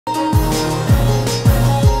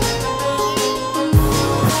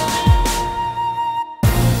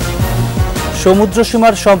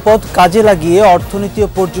সমুদ্রসীমার সম্পদ কাজে লাগিয়ে অর্থনীতি ও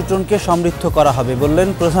পর্যটনকে সমৃদ্ধ করা হবে বললেন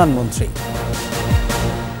প্রধানমন্ত্রী।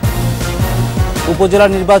 উপজেলা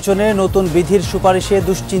নির্বাচনে নতুন বিধির সুপারিশে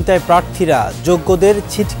দুশ্চিন্তায় প্রার্থীরা, যোগ্যদের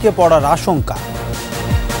ছিটকে পড়ার আশঙ্কা।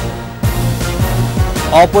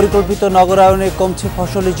 অপরিকল্পিত নগরায়নে কমছে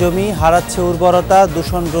ফসলি জমি, হারাচ্ছে উর্বরতা,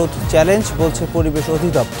 দূষণ রোধ চ্যালেঞ্জ বলছে পরিবেশ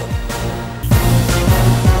অধিদপ্তর।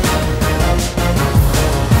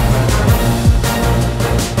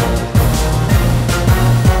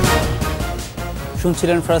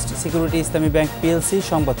 শুনছিলেন ফার্স্ট সিকিউরিটি ইসলামী ব্যাংক পিএলসি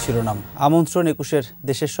সংবাদ শিরোনাম। আমন্ত্রণ একুশের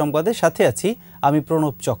দেশের সংবাদে, সাথে আছি আমি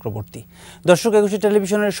প্রণব চক্রবর্তী। দর্শক, একুশে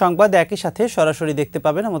টেলিভিশনের সংবাদ একই সাথে সরাসরি দেখতে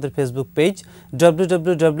পাবেন আমাদের ফেসবুক পেজ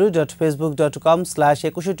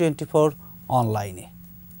www.facebook.com/ekushe24 অনলাইনে।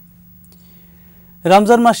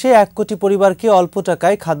 রমজান মাসে 1 কোটি পরিবারকে অল্প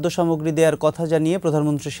টাকায় খাদ্য সামগ্রী দেওয়ার কথা জানিয়ে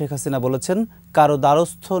প্রধানমন্ত্রী শেখ হাসিনা বলেছেন, কারো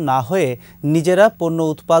দ্বারস্থ না হয়ে নিজেরা পণ্য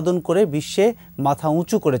উৎপাদন করে বিশ্বে মাথা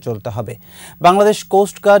উঁচু করে চলতে হবে। বাংলাদেশ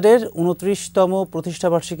কোস্ট গার্ডের 29তম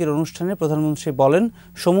প্রতিষ্ঠাবার্ষিকীর অনুষ্ঠানে প্রধানমন্ত্রী বলেন,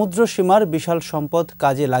 সমুদ্র সীমার বিশাল সম্পদ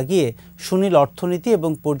কাজে লাগিয়ে সুনীল অর্থনীতি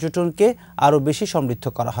এবং পর্যটনকে আরও বেশি সমৃদ্ধ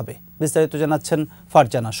করা হবে। বিস্তারিত জানাচ্ছেন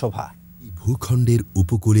ফারজানা শোভা। ভূখণ্ডের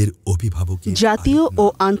উপকূলের অভিভাবক জাতীয় ও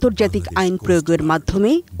আন্তর্জাতিক আইন প্রয়োগের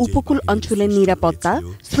মাধ্যমে উপকূল অঞ্চলের নিরাপত্তা,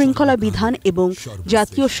 শৃঙ্খলা বিধান এবং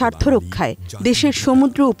জাতীয় স্বার্থ রক্ষায় দেশের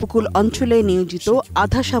সমুদ্র উপকূল অঞ্চলে নিয়োজিত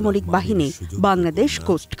আধা সামরিক বাহিনী বাংলাদেশ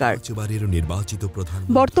কোস্ট গার্ড।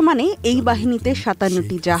 বর্তমানে এই বাহিনীতে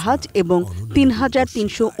 57টি জাহাজ এবং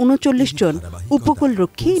 3339 জন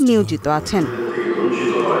উপকূলরক্ষী নিয়োজিত আছেন।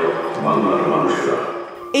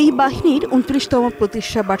 এই বাহিনীর 29তম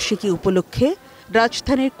প্রতিষ্ঠাবার্ষিকী উপলক্ষে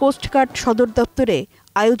রাজধানীর কোস্টগার্ড সদর দপ্তরে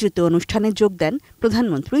আয়োজিত অনুষ্ঠানে যোগ দেন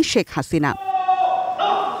প্রধানমন্ত্রী শেখ হাসিনা।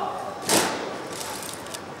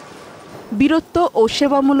 বীরত্ব ও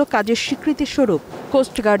সেবামূলক কাজের স্বীকৃতিস্বরূপ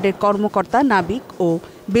কোস্টগার্ডের কর্মকর্তা, নাবিক ও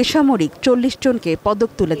বেসামরিক 40 জনকে পদক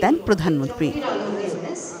তুলে দেন প্রধানমন্ত্রী।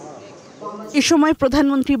 এ সময়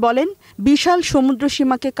প্রধানমন্ত্রী বলেন, বিশাল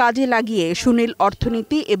সমুদ্রসীমাকে কাজে লাগিয়ে সুনীল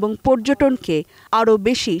অর্থনীতি এবং পর্যটনকে আরও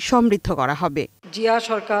বেশি সমৃদ্ধ করা হবে। জিয়া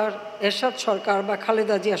সরকার, এরশাদ সরকার বা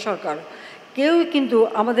খালেদা জিয়া সরকার কেউ কিন্তু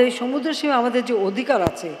আমাদের এই সমুদ্রসীমা, আমাদের যে অধিকার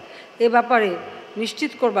আছে এ ব্যাপারে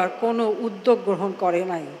নিশ্চিত করবার কোনো উদ্যোগ গ্রহণ করে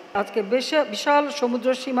নাই। আজকে বিশাল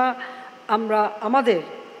সমুদ্রসীমা আমরা আমাদের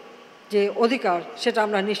যে অধিকার সেটা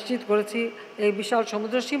আমরা নিশ্চিত করেছি। এই বিশাল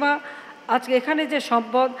সমুদ্রসীমা আজকে এখানে যে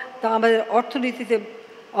সম্পদ তা আমাদের অর্থনীতিতে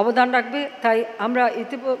অবদান রাখবে। তাই আমরা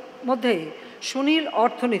ইতিমধ্যেই সুনীল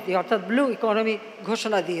অর্থনীতি অর্থাৎ ব্লু ইকোনমি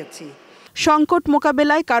ঘোষণা দিয়েছি। সংকট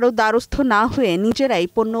মোকাবেলায় কারো দ্বারস্থ না হয়ে নিজেরাই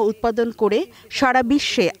পণ্য উৎপাদন করে সারা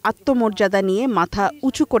বিশ্বে আত্মমর্যাদা নিয়ে মাথা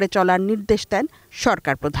উঁচু করে চলার নির্দেশ দেন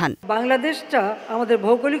সরকার প্রধান। বাংলাদেশটা আমাদের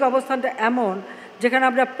ভৌগোলিক অবস্থানটা এমন যেখানে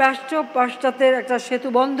আমরা প্রাচ্য পাশ্চাত্যের একটা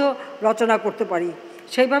সেতুবন্ধ রচনা করতে পারি,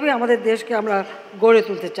 সেইভাবে আমাদের দেশকে আমরা গড়ে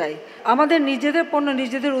তুলতে চাই। আমাদের নিজেদের পণ্য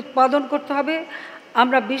নিজেদের উৎপাদন করতে হবে।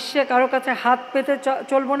 আমরা বিশ্বে কারো কাছে হাত পেতে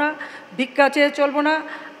চলবো না, ভিক্ষা চেয়ে চলবো না।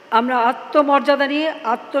 আমরা আত্মমর্যাদা নিয়ে,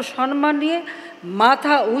 আত্মসম্মান নিয়ে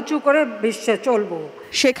মাথা উঁচু করে বিশ্বে চলবো।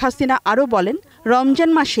 শেখ হাসিনা আরও বলেন,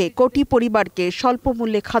 রমজান মাসে কোটি পরিবারকে স্বল্প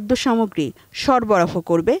মূল্যে খাদ্য সামগ্রী সরবরাহ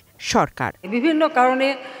করবে সরকার। বিভিন্ন কারণে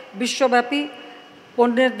বিশ্বব্যাপী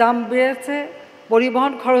পণ্যের দাম বেড়েছে,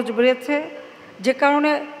 পরিবহন খরচ বেড়েছে, যে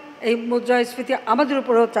কারণে এই মুদ্রাস্ফীতি আমাদের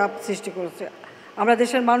উপরেও চাপ সৃষ্টি করেছে। আমরা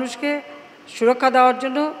দেশের মানুষকে সুরক্ষা দেওয়ার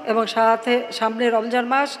জন্য এবং সামনে রমজান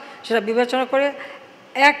মাস সেটা বিবেচনা করে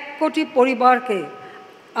 1 কোটি পরিবারকে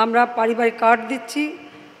আমরা পারিবারিক কার্ড দিচ্ছি,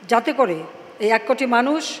 যাতে করে এই 1 কোটি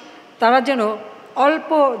মানুষ তারা যেন অল্প,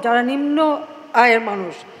 যারা নিম্ন আয়ের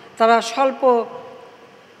মানুষ তারা স্বল্প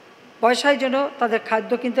পয়সায় যেন তাদের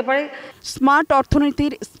খাদ্য কিনতে পারে। স্মার্ট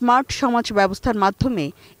অর্থনীতির স্মার্ট সমাজ ব্যবস্থার মাধ্যমে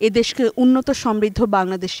এদেশকে উন্নত সমৃদ্ধ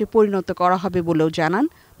বাংলাদেশে পরিণত করা হবে বলেও জানান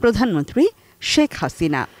প্রধানমন্ত্রী শেখ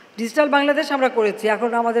হাসিনা। ডিজিটাল বাংলাদেশ আমরা করেছি, এখন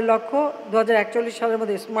আমাদের লক্ষ্য 2041 সালের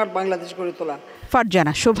মধ্যে স্মার্ট বাংলাদেশ গড়ে তোলা।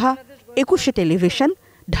 ফারজানা শোভা, একুশে টেলিভিশন,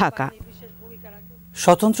 ঢাকা।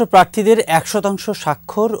 স্বতন্ত্র প্রার্থীদের 100%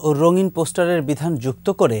 স্বাক্ষর ও রঙিন পোস্টারের বিধান যুক্ত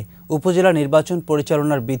করে উপজেলা নির্বাচন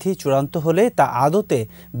পরিচালনার বিধি চূড়ান্ত হলে তা আদতে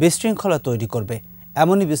বিশৃঙ্খলা তৈরি করবে,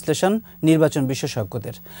 এমনই বিশ্লেষণ নির্বাচন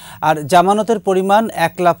বিশেষজ্ঞদের। আর জামানতের পরিমাণ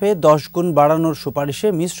 1 লাফে 10 গুণ বাড়ানোর সুপারিশে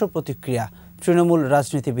মিশ্র প্রতিক্রিয়া তৃণমূল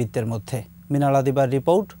রাজনীতিবিদদের মধ্যে। মিনাল আদিবার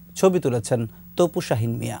রিপোর্ট, ছবি তুলেছেন তপু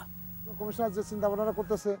শাহিন মিয়া।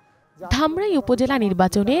 ধামরাই উপজেলা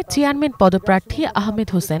নির্বাচনে চেয়ারম্যান পদপ্রার্থী আহমেদ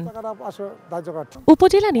হোসেন।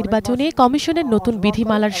 উপজেলা নির্বাচনে কমিশনের নতুন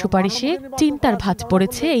বিধিমালার সুপারিশে চিন্তার ভাঁজ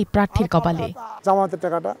পড়েছে এই প্রার্থীর কপালে। জামানতের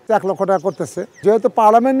টাকাটা 1 লক্ষ টাকা করতেছে, যেহেতু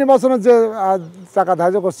পার্লামেন্ট নির্বাচনে যে টাকা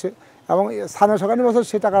ধার্য করছে এবং স্থানীয় সরকার নির্বাচন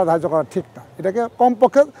সেই টাকাটা ধার্য করা ঠিক না। এটাকে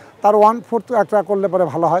কমপক্ষে তার 1/4 একটা করলে পরে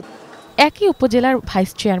ভালো হয়। একই উপজেলার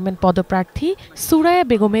ভাইস চেয়ারম্যান পদপ্রার্থী সুরায়া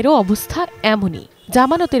বেগমেরও অবস্থা এমনই।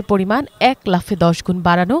 জামানতের পরিমাণ 1 লাফে 10 গুণ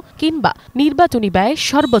বাড়ানো কিংবা নির্বাচনী ব্যয়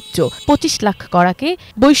সর্বোচ্চ 25 লাখ করাকে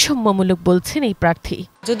বৈষম্যমূলক বলছেন এই প্রার্থী।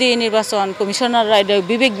 যদি এই নির্বাচন কমিশনাররা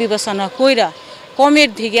বিবেক বিবেচনা কইরা কমের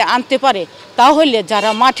দিকে আনতে পারে, তাহলে যারা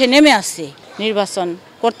মাঠে নেমে আসছে নির্বাচন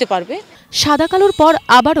করতে পারবে। সাদা কালোর পর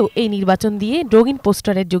আবারও এই নির্বাচন দিয়ে রঙিন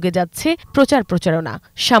পোস্টারের যুগে যাচ্ছে প্রচারণা।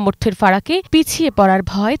 সামর্থ্যের ফারাকে পিছিয়ে পড়ার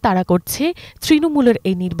ভয় তাড়া করছে তৃণমূলের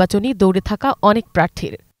এই নির্বাচনী দৌড়ে থাকা অনেক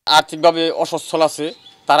প্রার্থীর। আর্থিকভাবে অসচ্ছল আছে,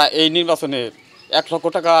 তারা এই নির্বাচনে 1 লক্ষ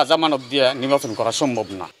টাকা জামানত দিয়ে নির্বাচন করা সম্ভব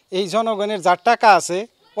না। এই জনগণের যার টাকা আছে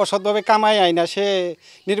অসৎভাবে কামাই আয় না, সে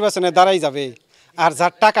নির্বাচনে দাঁড়াই যাবে। আর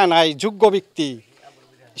যার টাকা নাই, যোগ্য ব্যক্তি,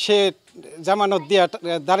 সে জামানত দিয়ে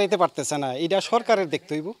দাঁড়াইতে পারতেছে না। এটা সরকারের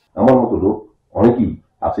দেখতে হইব। আমার মতো লোক অনেকেই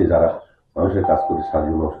আছে যারা মানুষের কাজ করে,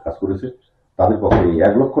 সাধারণ মানুষের কাজ করেছে। তাদের পক্ষে এই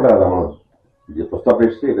 1 লক্ষ টাকা জামানত যে প্রস্তাব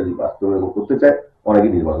এসছে, এটা যদি বাস্তবায়ন করতে চায়,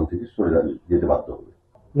 অনেকেই নির্বাচন থেকে সরে যেতে বাধ্য হবে।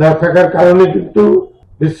 না থাকার কারণে কিন্তু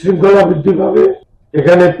বিশৃঙ্খলা বৃদ্ধি পাবে।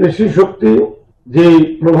 এখানে পেশি শক্তি যে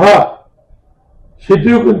প্রভাব,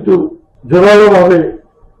 সেটিও কিন্তু জোরালোভাবে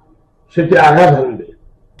সেটি আঘাত হানবে।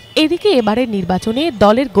 এদিকে এবারের নির্বাচনে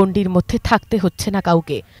দলের গণ্ডির মধ্যে থাকতে হচ্ছে না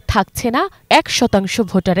কাউকে, থাকছে না 1%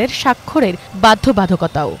 ভোটারের স্বাক্ষরের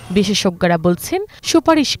বাধ্যবাধকতাও। বিশেষজ্ঞরা বলছেন,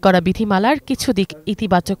 সুপারিশ করা বিধিমালার কিছু দিক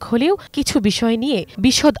ইতিবাচক হলেও কিছু বিষয় নিয়ে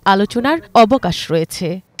বিশদ আলোচনার অবকাশ রয়েছে।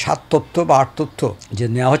 7 তথ্য বা 8 তথ্য যে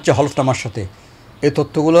নেওয়া হচ্ছে হলফনামার সাথে, এই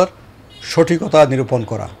তথ্যগুলোর সঠিকতা নিরূপণ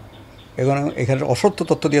করা এবং এখানে অসত্য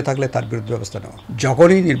তথ্য দিয়ে থাকলে তার বিরুদ্ধে ব্যবস্থা নেওয়া।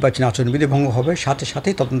 যখনই নির্বাচনী আচরণবিধি ভঙ্গ হবে, সাথে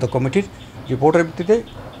সাথেই তদন্ত কমিটির রিপোর্টের ভিত্তিতে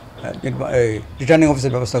রিটার্নিং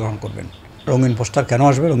অফিসের ব্যবস্থা গ্রহণ করবেন। রঙিন পোস্টার কেন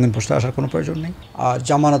আসবে? রঙিন পোস্টার আসার কোনো প্রয়োজন নেই। আর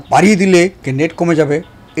জামানত বাড়িয়ে দিলে নেট কমে যাবে,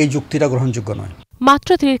 এই যুক্তিটা গ্রহণযোগ্য নয়।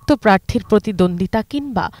 মাত্রাতিরিক্ত প্রার্থীর প্রতিদ্বন্দ্বিতা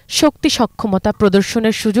কিংবা শক্তি সক্ষমতা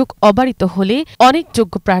প্রদর্শনের সুযোগ অবারিত হলে অনেক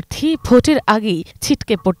যোগ্য প্রার্থী ভোটের আগেই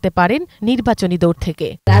ছিটকে পড়তে পারেন নির্বাচনী দৌড় থেকে।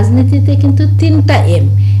 রাজনীতিতে কিন্তু 3টা এম,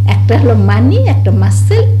 একটা হলো মানি, একটা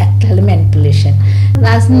মাসেল, একটা হলো ম্যানিপুলেশন।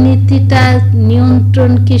 রাজনীতিটা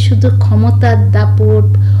নিয়ন্ত্রণ কি শুধু ক্ষমতার দাপট,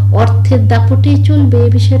 অর্থের দাপটেই চলবে?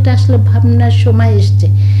 এই বিষয়টা আসলে ভাবনার সময় এসছে।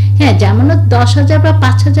 হ্যাঁ, জামানত 10,000 বা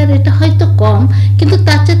 5,000 এটা হয়তো কম, কিন্তু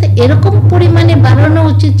তার সাথে এরকম পরিমাণে বাড়ানো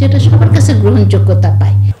উচিত যেটা সবার কাছে গ্রহণযোগ্যতা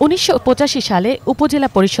পায়। 1985 সালে উপজেলা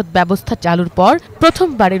পরিষদ ব্যবস্থা চালুর পর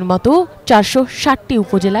প্রথমবারের মতো 460টি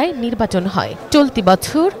উপজেলায় নির্বাচন হয়। চলতি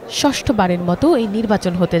বছর 6ঠবারের মতো এই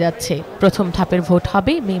নির্বাচন হতে যাচ্ছে। প্রথম ধাপের ভোট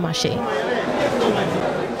হবে মে মাসে।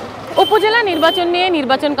 উপজেলা নির্বাচন নিয়ে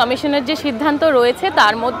নির্বাচন কমিশনের যে সিদ্ধান্ত রয়েছে,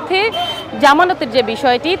 তার মধ্যে জামানতের যে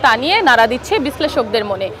বিষয়টি, তা নিয়ে নাড়া দিচ্ছে বিশ্লেষকদের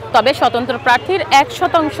মনে। তবে স্বতন্ত্র প্রার্থীর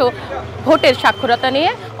 1% ভোটের সাক্ষরতা নিয়ে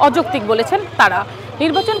অযৌক্তিক বলেছেন তারা।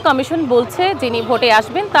 নির্বাচন কমিশন বলছে, যিনি ভোটে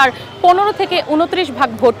আসবেন তার 15 থেকে 29 ভাগ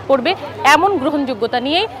ভোট পড়বে, এমন গ্রহণযোগ্যতা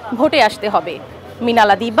নিয়েই ভোটে আসতে হবে।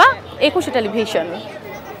 মিনালা দিবা, একুশে টেলিভিশন।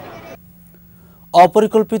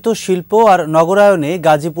 অপরিকল্পিত শিল্প আর নগরায়নে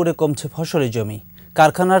গাজীপুরে কমছে ফসলের জমি।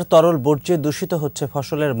 কারখানার তরল বর্জ্যে দূষিত হচ্ছে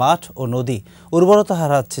ফসলের মাঠ ও নদী, উর্বরতা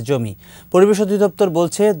হারাচ্ছে জমি। পরিবেশ অধিদপ্তর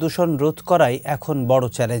বলছে, দূষণ রোধ করাই এখন বড়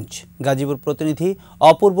চ্যালেঞ্জ। গাজীপুর প্রতিনিধি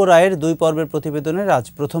অপূর্ব রায়ের 2 পর্বের প্রতিবেদনের আজ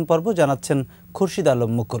প্রথম পর্ব, জানাচ্ছেন খুরশিদ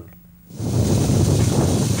আলম মুকুল।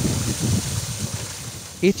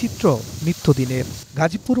 এ চিত্র নিত্যদিনের।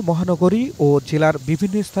 গাজীপুর মহানগরী ও জেলার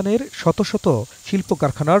বিভিন্ন স্থানের শত শত শিল্প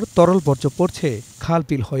কারখানার তরল বর্জ্য পড়ছে খাল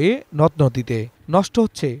বিল হয়ে নদ নদীতে, নষ্ট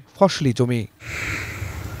হচ্ছে ফসলি জমি।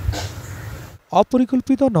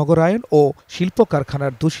 অপরিকল্পিত নগরায়ন ও শিল্প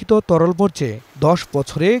কারখানার দূষিত তরল বর্জ্যে 10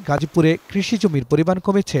 বছরে গাজীপুরে কৃষি জমির পরিমাণ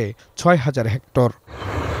কমেছে 6,000 হেক্টর।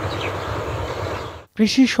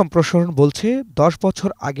 কৃষি সম্প্রসারণ বলছে, 10 বছর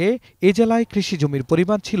আগে এ জেলায় কৃষি জমির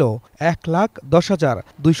পরিমাণ ছিল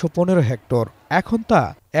 1,10,215 হেক্টর, এখন তা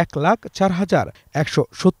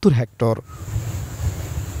 1,04,170 হেক্টর।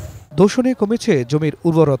 দূষণে কমেছে জমির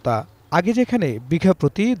উর্বরতা। আগে যেখানে বিঘা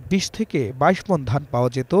প্রতি 20 থেকে 22 মণ ধান পাওয়া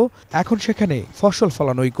যেত, এখন সেখানে ফসল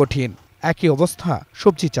ফলানোই কঠিন। একই অবস্থা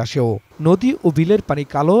সবজি চাষেও। নদী ও বিলের পানি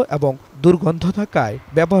কালো এবং দুর্গন্ধ থাকায়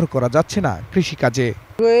ব্যবহার করা যাচ্ছে না কৃষিকাজে।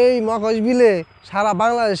 এই মকজ বিলে সারা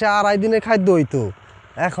বাংলাদেশে 2.5 দিনের খাদ্য হইতো,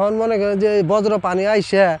 এখন মনে করেন যে বজ্র পানি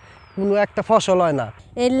আইসে কোনো একটা ফসল হয় না।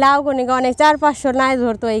 এই লাউ কনিকে অনেক 400-500 নাই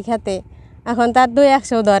ধরতো এই খেতে, এখন তার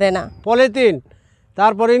 200-100 ধরে না। পলিথিন,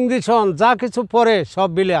 তারপর ইঞ্জেকশন, যা কিছু পরে সব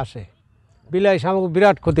বিলে আসে, বিলাই সামগ্রী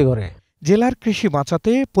বিরাট ক্ষতি করে। জেলার কৃষি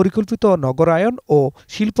বাঁচাতে পরিকল্পিত নগরায়ন ও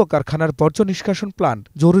শিল্প কারখানার বর্জ্য নিষ্কাশন প্ল্যান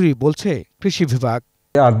জরুরি বলছে কৃষি বিভাগ।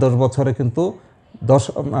 8-10 বছরে কিন্তু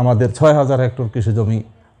আমাদের 6,000 হেক্টর কৃষি জমি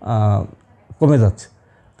কমে যাচ্ছে।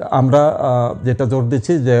 আমরা যেটা জোর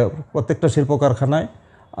দিচ্ছি যে প্রত্যেকটা শিল্প কারখানায়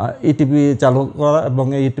ইটিভি চালু করা এবং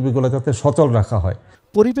এই ইটিভিগুলো যাতে সচল রাখা হয়।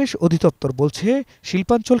 পরিবেশ অধিদপ্তর বলছে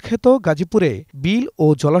শিল্পাঞ্চল খ্যাত গাজীপুরে বিল ও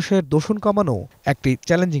জলাশয়ের দূষণ কমানো একটি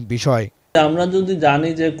চ্যালেঞ্জিং বিষয়। আমরা যদি জানি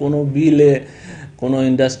যে কোনো বিলে কোনো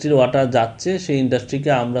ইন্ডাস্ট্রির ওয়াটার যাচ্ছে, সেই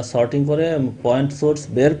ইন্ডাস্ট্রিকে আমরা সর্টিং করে পয়েন্ট সোর্স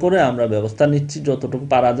বের করে আমরা ব্যবস্থা নিচ্ছি যতটুকু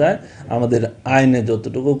পারা যায়, আমাদের আইনে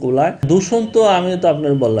যতটুকু কুলায়। দূষণ তো আমি তো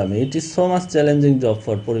আপনার বললাম, it is so much challenging job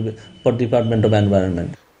for department of environment.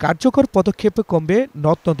 কার্যকর পদক্ষেপে কমবে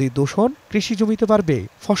নদ নদী দূষণ, কৃষি জমিতে বাড়বে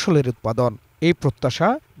ফসলের উৎপাদন, এই প্রত্যাশা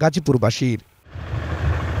গাজীপুরবাসীর।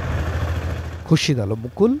 খুরশিদ আলম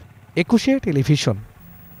মুকুল, একুশে টেলিভিশন।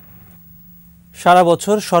 সারা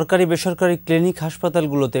বছর সরকারি বেসরকারি ক্লিনিক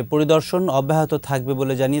হাসপাতালগুলোতে পরিদর্শন অব্যাহত থাকবে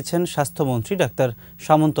বলে জানিয়েছেন স্বাস্থ্যমন্ত্রী ডাক্তার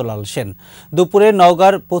সামন্তলাল সেন। দুপুরে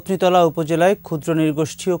নওগাঁর পত্নীতলা উপজেলায় ক্ষুদ্র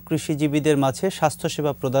নৃগোষ্ঠী ও কৃষিজীবীদের মাঝে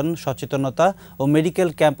স্বাস্থ্যসেবা প্রদান, সচেতনতা ও মেডিকেল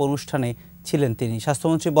ক্যাম্প অনুষ্ঠানে ছিলেন তিনি।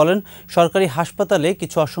 স্বাস্থ্যমন্ত্রী বলেন, সরকারি হাসপাতালে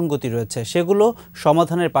কিছু অসঙ্গতি রয়েছে, সেগুলো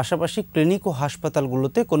সমাধানের পাশাপাশি ক্লিনিক ও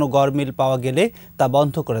হাসপাতালগুলোতে কোনো গরমিল পাওয়া গেলে তা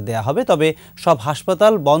বন্ধ করে দেয়া হবে। তবে সব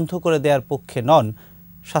হাসপাতাল বন্ধ করে দেওয়ার পক্ষে নন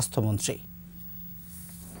স্বাস্থ্যমন্ত্রী।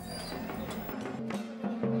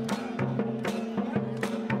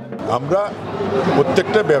 আমরা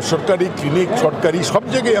প্রত্যেকটা বেসরকারি ক্লিনিক, সরকারি সব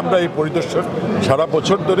জায়গায় আমরা এই পরিদর্শন সারা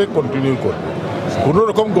বছর ধরে কন্টিনিউ করব। কোনো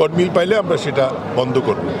রকম গরমিল পাইলে আমরা সেটা বন্ধ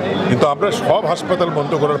করব, কিন্তু আমরা সব হাসপাতাল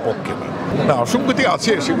বন্ধ করার পক্ষে না। অসঙ্গতি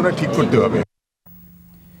আছে, সেগুলো ঠিক করতে হবে।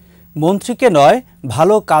 মন্ত্রীকে নয়,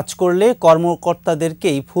 ভালো কাজ করলে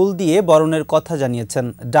কর্মকর্তাদেরকেই ফুল দিয়ে বরণের কথা জানিয়েছেন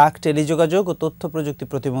ডাক, টেলিযোগাযোগ ও তথ্য প্রযুক্তি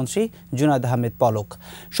প্রতিমন্ত্রী জুনায়েদ আহমেদ পলক।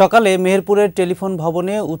 সকালে মেহেরপুরের টেলিফোন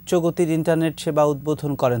ভবনে উচ্চগতির ইন্টারনেট সেবা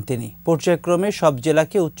উদ্বোধন করেন তিনি। পর্যায়ক্রমে সব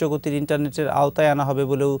জেলাকে উচ্চগতির ইন্টারনেটের আওতায় আনা হবে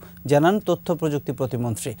বলেও জানান তথ্য প্রযুক্তি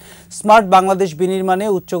প্রতিমন্ত্রী। স্মার্ট বাংলাদেশ বিনির্মাণে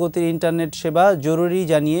উচ্চগতির ইন্টারনেট সেবা জরুরি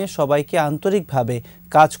জানিয়ে সবাইকে আন্তরিকভাবে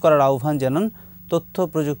কাজ করার আহ্বান জানান তথ্য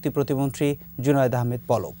প্রযুক্তি প্রতিমন্ত্রী জুনায়েদ আহমেদ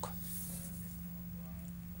পলক।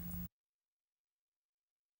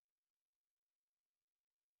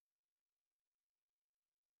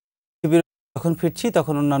 যখন ফিরছি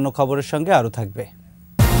তখন অন্যান্য খবরের সঙ্গে আরও থাকবে।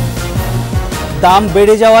 দাম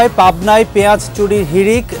বেড়ে যাওয়ায় পাবনায় পেঁয়াজ চুরির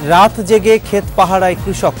হিড়িক, রাত জেগে ক্ষেত পাহারায়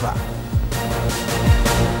কৃষকরা।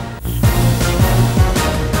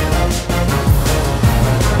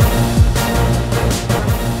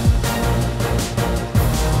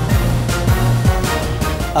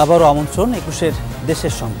 আবারও আমন্ত্রণ একুশের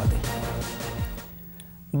দেশের সংবাদে।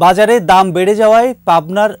 বাজারে দাম বেড়ে যাওয়ায়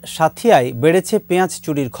পাবনার সাথিয়ায় বেড়েছে পেঁয়াজ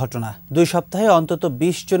চুরির ঘটনা। 2 সপ্তাহে অন্তত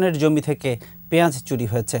 20 জনের জমি থেকে পেঁয়াজ চুরি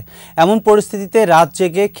হয়েছে। এমন পরিস্থিতিতে রাত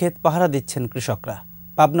জেগে ক্ষেত পাহারা দিচ্ছেন কৃষকরা।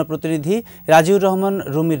 পাবনা প্রতিনিধি রাজিউর রহমান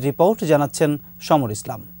রুমির রিপোর্ট, জানাচ্ছেন সমর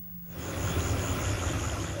ইসলাম।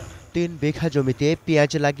 3 বিঘা জমিতে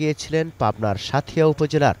পেঁয়াজ লাগিয়েছিলেন পাবনার সাথিয়া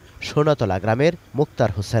উপজেলার সোনাতলা গ্রামের মুক্তার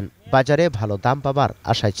হোসেন। বাজারে ভালো দাম পাবার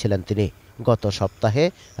আশায় ছিলেন তিনি। গত সপ্তাহে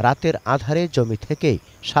রাতের আধারে জমি থেকেই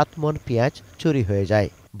 7 মণ পেঁয়াজ চুরি হয়ে যায়।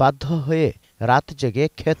 বাধ্য হয়ে রাত জেগে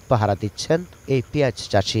ক্ষেত পাহারা দিচ্ছেন এই পেঁয়াজ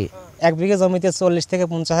চাষি। 1 বিঘা জমিতে 40 থেকে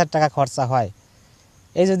 50,000 টাকা খরচা হয়।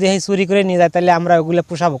 এই যদি এই চুরি করে নিয়ে যায় তাহলে আমরা ওগুলো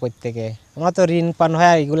পোষাবো কই থেকে? আমরা তো ঋণ পান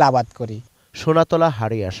হয়ে এগুলো আবাদ করি। সোনাতলা,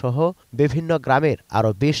 হাড়িয়া সহ বিভিন্ন গ্রামের আরো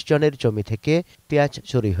 20 জনের জমি থেকে পেঁয়াজ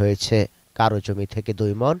চুরি হয়েছে। কারো জমি থেকে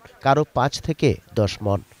 2 মণ, কারো 5 থেকে 10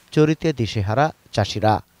 মণ। চুরিতে দিশেহারা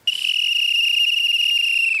চাষিরা।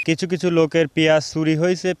 কিছু কিছু লোকের পেঁয়াজ চুরি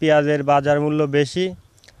হয়েছে, পেঁয়াজের বাজার মূল্য বেশি,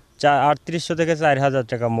 3800 থেকে 4000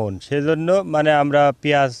 টাকা মণ। সেজন্য মানে আমরা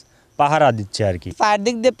পেঁয়াজ পাহারা দিচ্ছি আর কি।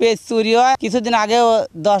 চারদিক দিয়ে পেঁয়াজ চুরি হয়। কিছুদিন আগেও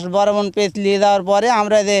 10-12 মণ পেঁয়াজ নিয়ে যাওয়ার পরে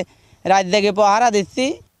আমরা যে রাত জেগে পাহারা দিচ্ছি।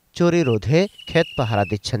 চুরি রোধে ক্ষেত পাহারা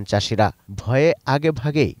দিচ্ছেন চাষিরা। ভয়ে আগে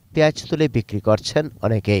ভাগেই পেঁয়াজ তুলে বিক্রি করছেন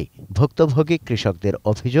অনেকেই। ভুক্তভোগী কৃষকদের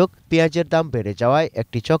অভিযোগ, পেঁয়াজের দাম বেড়ে যাওয়ায়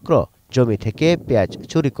একটি চক্র জমি থেকে পেঁয়াজ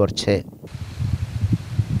চুরি করছে।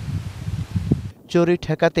 চুরি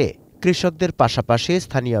ঠেকাতে কৃষকদের পাশাপাশি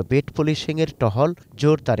স্থানীয় বিট পুলিশিংয়ের টহল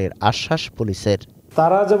জোরদারের আশ্বাস পুলিশের।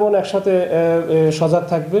 তারা যেমন একসাথে সজাগ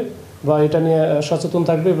থাকবে বা এটা নিয়ে সচেতন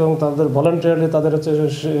থাকবে এবং তাদের ভলান্টিয়ারলি তাদের হচ্ছে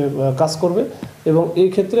কাজ করবে এবং এই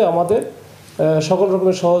ক্ষেত্রে আমাদের সকল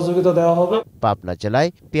রকমের সহযোগিতা দেওয়া হবে। পাবনা জেলায়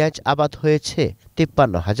পেঁয়াজ আবাদ হয়েছে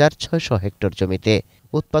 53,600 হেক্টর জমিতে।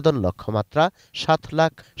 উৎপাদন লক্ষ্যমাত্রা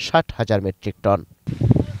 7,60,000 মেট্রিক টন।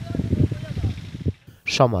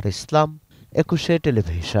 সমর ইসলাম, একুশে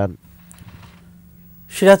টেলিভিশন।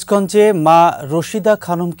 সিরাজগঞ্জে মা রশিদা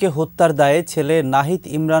খানমকে হত্যার দায়ে ছেলে নাহিদ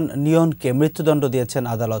ইমরান নিয়নকে মৃত্যুদণ্ড দিয়েছেন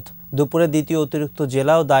আদালত। দুপুরে দ্বিতীয় অতিরিক্ত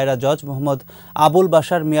জেলা ও দায়রা জজ মোহাম্মদ আবুল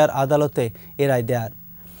বাশার মিয়ার আদালতে এ রায় দেন।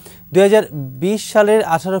 2020 সালের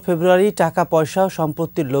 18 ফেব্রুয়ারি টাকা পয়সা ও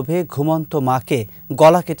সম্পত্তির লোভে ঘুমন্ত মাকে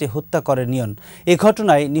গলা কেটে হত্যা করে নিয়ন। এ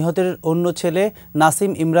ঘটনায় নিহতের অন্য ছেলে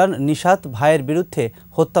নাসিম ইমরান নিশাত ভাইয়ের বিরুদ্ধে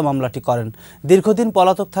হত্যা মামলাটি করেন। দীর্ঘদিন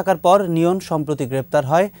পলাতক থাকার পর নিয়ন সম্প্রতি গ্রেপ্তার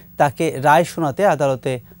হয়। তাকে রায় শোনাতে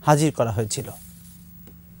আদালতে হাজির করা হয়েছিল।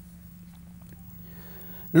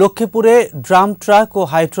 লক্ষ্মীপুরে ড্রাম ট্রাক ও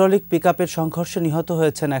হাইড্রোলিক পিকআপের সংঘর্ষে নিহত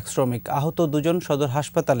হয়েছেন এক শ্রমিক। আহত দুজন সদর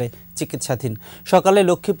হাসপাতালে চিকিৎসাধীন। সকালে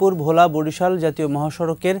লক্ষ্মীপুর ভোলা বরিশাল জাতীয়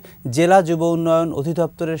মহাসড়কের জেলা যুব উন্নয়ন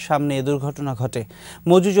অধিদপ্তরের সামনে এ দুর্ঘটনা ঘটে।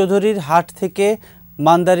 মজু চৌধুরীর হাট থেকে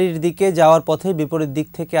মান্দারির দিকে যাওয়ার পথে বিপরীত দিক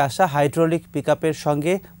থেকে আসা হাইড্রোলিক পিকআপের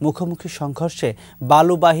সঙ্গে মুখোমুখি সংঘর্ষে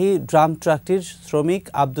বালুবাহী ড্রাম ট্রাকটির শ্রমিক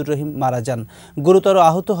আব্দুর রহিম মারা যান। গুরুতর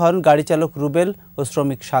আহত হন গাড়ি চালক রুবেল ও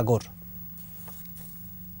শ্রমিক সাগর।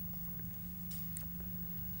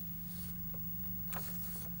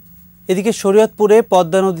 এদিকে শরীয়তপুরে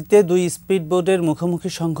পদ্মা নদীতে দুই স্পিডবোটের মুখোমুখি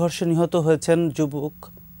সংঘর্ষে নিহত হয়েছেন যুবক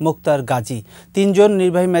মোক্তার গাজী। 3 জন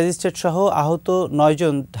নির্বাহী ম্যাজিস্ট্রেট সহ আহত 9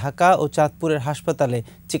 জন ঢাকা ও চাঁদপুরের হাসপাতালে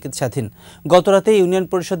চিকিৎসাধীন। গতরাতে ইউনিয়ন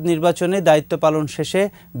পরিষদ নির্বাচনে দায়িত্ব পালন শেষে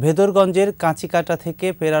ভেদরগঞ্জের কাঁচিকাটা থেকে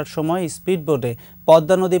ফেরার সময় স্পিডবোটে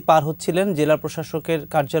পদ্মা নদী পার হচ্ছিলেন জেলা প্রশাসকের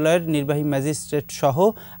কার্যালয়ের নির্বাহী ম্যাজিস্ট্রেট সহ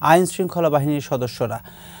আইন শৃঙ্খলা বাহিনীর সদস্যরা।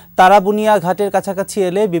 তারাবুনিয়া ঘাটের কাছাকাছি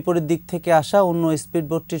এলে বিপরীত দিক থেকে আসা অন্য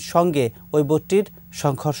স্পিডবোটটির সঙ্গে ওই বোটটির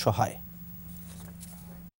সংঘর্ষ হয়।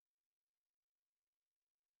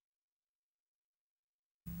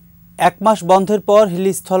 এক মাস বন্ধের পর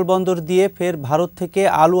হিলি স্থলবন্দর দিয়ে ফের ভারত থেকে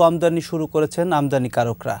আলু আমদানি শুরু করেছেন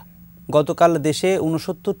আমদানিকারকরা। গতকাল দেশে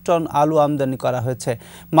 69 টন আলু আমদানি করা হয়েছে।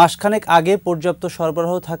 মাসখানেক আগে পর্যাপ্ত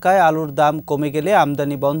সরবরাহ থাকায় আলুর দাম কমে গেলে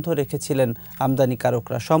আমদানি বন্ধ রেখেছিলেন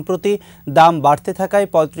আমদানিকারকরা। সম্প্রতি দাম বাড়তে থাকায়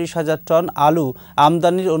 35,000 টন আলু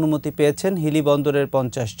আমদানির অনুমতি পেয়েছেন হিলি বন্দরের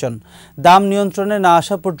 50 জন। দাম নিয়ন্ত্রণে না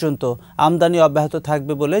আসা পর্যন্ত আমদানি অব্যাহত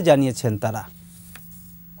থাকবে বলে জানিয়েছেন তারা।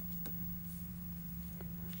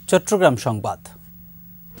 চট্টগ্রাম সংবাদ।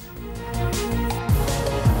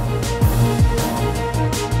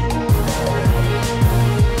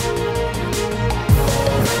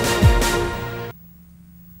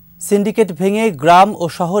 সিন্ডিকেট ভেঙে গ্রাম ও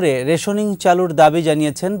শহরে রেশনিং চালুর দাবি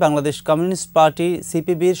জানিয়েছেন বাংলাদেশ কমিউনিস্ট পার্টি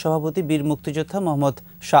সিপিবির সভাপতি বীর মুক্তিযোদ্ধা মোহাম্মদ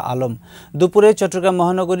শাহ আলম। দুপুরে চট্টগ্রাম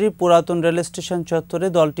মহানগরীর পুরাতন রেল স্টেশন চত্বরে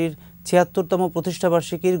দলটির ৭৬তম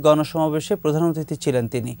প্রতিষ্ঠাবার্ষিকীর গণসমাবেশে প্রধান অতিথি ছিলেন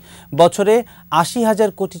তিনি। বছরে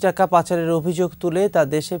 ৮০,০০০ কোটি টাকা পাচারের অভিযোগ তুলে তা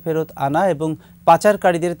দেশে ফেরত আনা এবং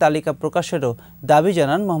পাচারকারীদের তালিকা প্রকাশেরও দাবি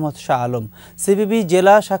জানান মোহাম্মদ শাহ আলম। সিপিবি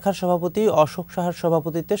জেলা শাখার সভাপতি অশোক সাহার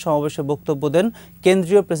সভাপতিত্বে সমাবেশে বক্তব্য দেন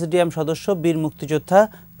কেন্দ্রীয় প্রেসিডিয়াম সদস্য বীর মুক্তিযোদ্ধা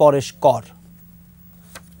পরেশ কর।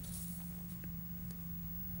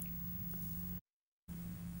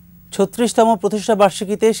 ছত্রিশতম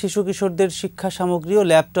প্রতিষ্ঠাবার্ষিকীতে শিশু কিশোরদের শিক্ষা সামগ্রী ও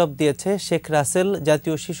ল্যাপটপ দিয়েছে শেখ রাসেল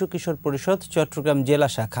জাতীয় শিশু কিশোর পরিষদ চট্টগ্রাম জেলা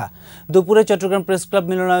শাখা। দুপুরে চট্টগ্রাম প্রেস ক্লাব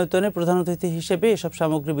মিলনায়তনে প্রধান অতিথি হিসেবে এসব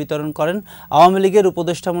সামগ্রী বিতরণ করেন আওয়ামী লীগের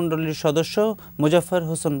উপদেষ্টা মণ্ডলীর সদস্য মোজাফফর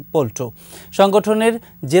হোসেন পল্টু। সংগঠনের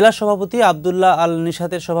জেলা সভাপতি আবদুল্লাহ আল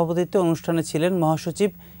নিশাতের সভাপতিত্বে অনুষ্ঠানে ছিলেন মহাসচিব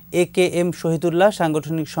AKM শহীদুল্লাহ,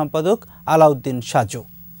 সাংগঠনিক সম্পাদক আলাউদ্দিন সাজু।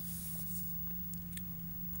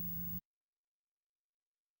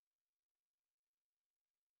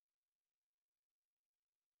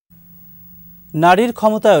 নারীর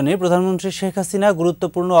ক্ষমতায়নে প্রধানমন্ত্রী শেখ হাসিনা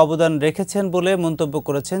গুরুত্বপূর্ণ অবদান রেখেছেন বলে মন্তব্য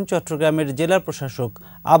করেছেন চট্টগ্রামের জেলা প্রশাসক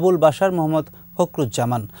আবুল বাশার মোহাম্মদ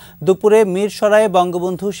ফখরুজ্জামান। দুপুরে মিরসরাইয়ে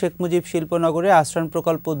বঙ্গবন্ধু শেখ মুজিব শিল্পনগরে আশ্রয়ণ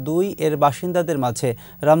প্রকল্প 2 এর বাসিন্দাদের মাঝে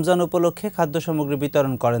রমজান উপলক্ষে খাদ্য সামগ্রী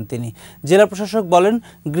বিতরণ করেন তিনি। জেলা প্রশাসক বলেন,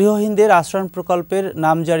 গৃহহীনদের আশ্রয়ণ প্রকল্পের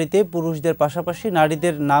নামজারিতে পুরুষদের পাশাপাশি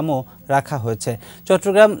নারীদের নামও রাখা হয়েছে।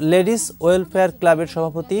 চট্টগ্রাম লেডিস ওয়েলফেয়ার ক্লাবের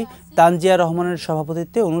সভাপতি তানজিয়া রহমানের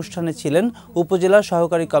সভাপতিত্বে অনুষ্ঠানে ছিলেন উপজেলা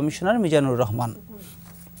সহকারী কমিশনার মিজানুর রহমান।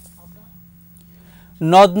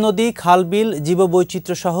 নদ নদী, খালবিল,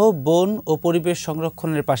 জীববৈচিত্র্য সহ বন ও পরিবেশ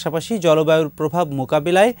সংরক্ষণের পাশাপাশি জলবায়ুর প্রভাব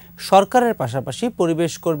মোকাবিলায় সরকারের পাশাপাশি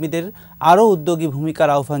পরিবেশ কর্মীদের আরও উদ্যোগী ভূমিকার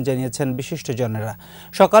আহ্বান জানিয়েছেন বিশিষ্টজনেরা।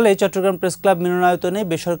 সকালে চট্টগ্রাম প্রেস ক্লাব মিলনায়তনে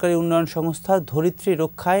বেসরকারি উন্নয়ন সংস্থা ধরিত্রী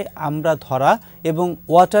রক্ষায় আমরা ধরা এবং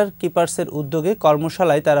ওয়াটার কিপার্সের উদ্যোগে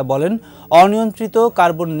কর্মশালায় তারা বলেন, অনিয়ন্ত্রিত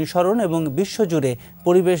কার্বন নিঃসরণ এবং বিশ্বজুড়ে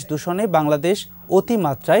পরিবেশ দূষণে বাংলাদেশ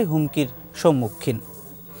অতিমাত্রায় হুমকির সম্মুখীন।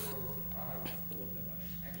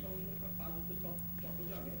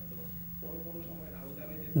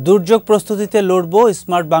 দুর্যোগ প্রস্তুতিতে লড়ব,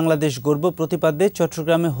 স্মার্ট বাংলাদেশ গড়ব প্রতিপাদ্যে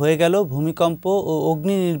চট্টগ্রামে হয়ে গেল ভূমিকম্প ও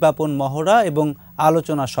অগ্নি নির্বাপন মহড়া এবং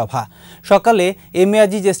আলোচনা সভা। সকালে এম এ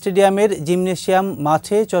আজিজ স্টেডিয়ামের জিমনেশিয়াম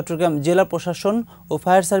মাঠে চট্টগ্রাম জেলা প্রশাসন ও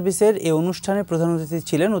ফায়ার সার্ভিসের এই অনুষ্ঠানে প্রধান অতিথি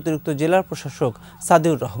ছিলেন অতিরিক্ত জেলা প্রশাসক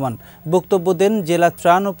সাদিউর রহমান। বক্তব্য দেন জেলা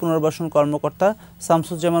ত্রাণ ও পুনর্বাসন কর্মকর্তা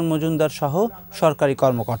শামসুজ্জামান মজুমদার সহ সরকারি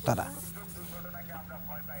কর্মকর্তারা।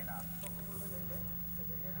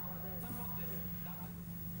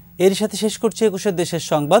 এর সাথে শেষ করছি একুশের দেশের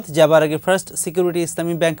সংবাদ। যাবার আগে ফার্স্ট সিকিউরিটি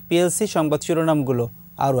ইসলামী ব্যাংক পিএলসি সংবাদ শিরোনামগুলো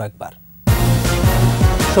আরও একবার।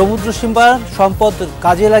 সমুদ্র সীমার সম্পদ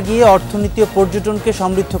কাজে লাগিয়ে অর্থনীতি ও পর্যটনকে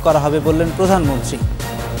সমৃদ্ধ করা হবে বললেন প্রধানমন্ত্রী।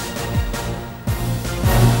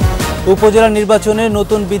 উপজেলা নির্বাচনে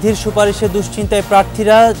নতুন বিধির সুপারিশে দুশ্চিন্তায়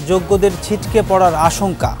প্রার্থীরা, যোগ্যদের ছিটকে পড়ার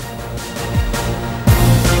আশঙ্কা।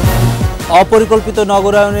 অপরিকল্পিত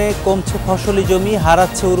নগরায়নে কমছে ফসলি জমি,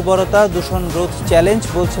 হারাচ্ছে উর্বরতা, দূষণ রোধ চ্যালেঞ্জ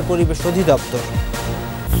বলছে পরিবেশ অধিদপ্তর।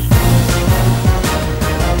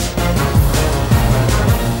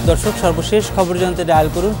 দর্শক, সর্বশেষ খবর জানতে ডায়াল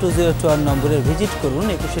করুন 2021 নম্বরে, ভিজিট করুন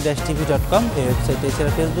ekushey-tv.com এই ওয়েবসাইটে।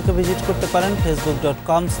 এছাড়া ফেসবুকে ভিজিট করতে পারেন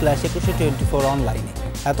facebook.com/ekushey24 অনলাইনে।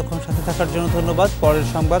 এতক্ষণ সাথে থাকার জন্য ধন্যবাদ। পরের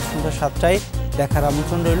সংবাদ সন্ধ্যা 7টায় দেখার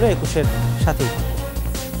আমন্ত্রণ রইল। একুশের সাথেই।